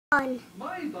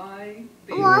Bye-bye.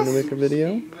 You want to make a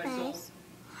video? Yes.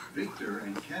 Victor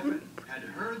and Kevin had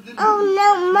heard the Oh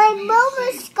no, my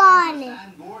bubbles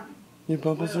gone. Your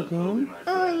bubbles are gone?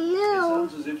 Oh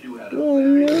Sounds as if you had a Oh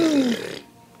very no. busy day.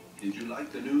 Did you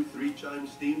like the new 3-chime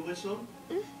steam whistle?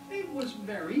 It was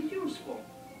very useful.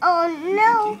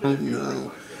 no. Oh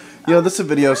no. Yo, this is a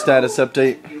video status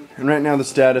update. And right now the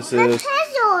status is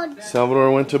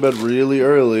Salvador went to bed really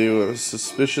early with a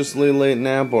suspiciously late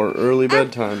nap or early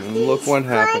bedtime. And look what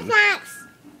happened.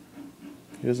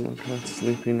 He doesn't look that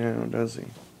sleepy now, does he?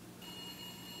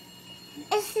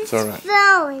 It's alright.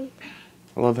 flowing.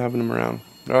 I love having him around.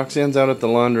 Roxanne's out at the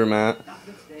laundromat.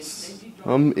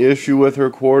 Some issue with her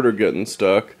quarter getting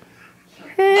stuck.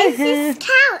 This is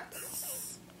couch.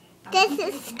 This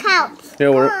is couch.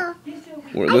 Yeah,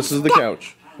 this is the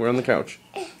couch. We're on the couch.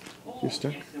 You're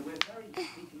stuck?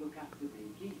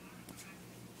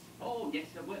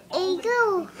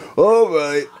 Eagle.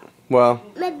 Alright. Well,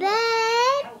 My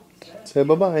bed. say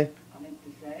bye-bye.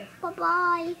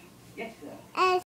 Bye-bye.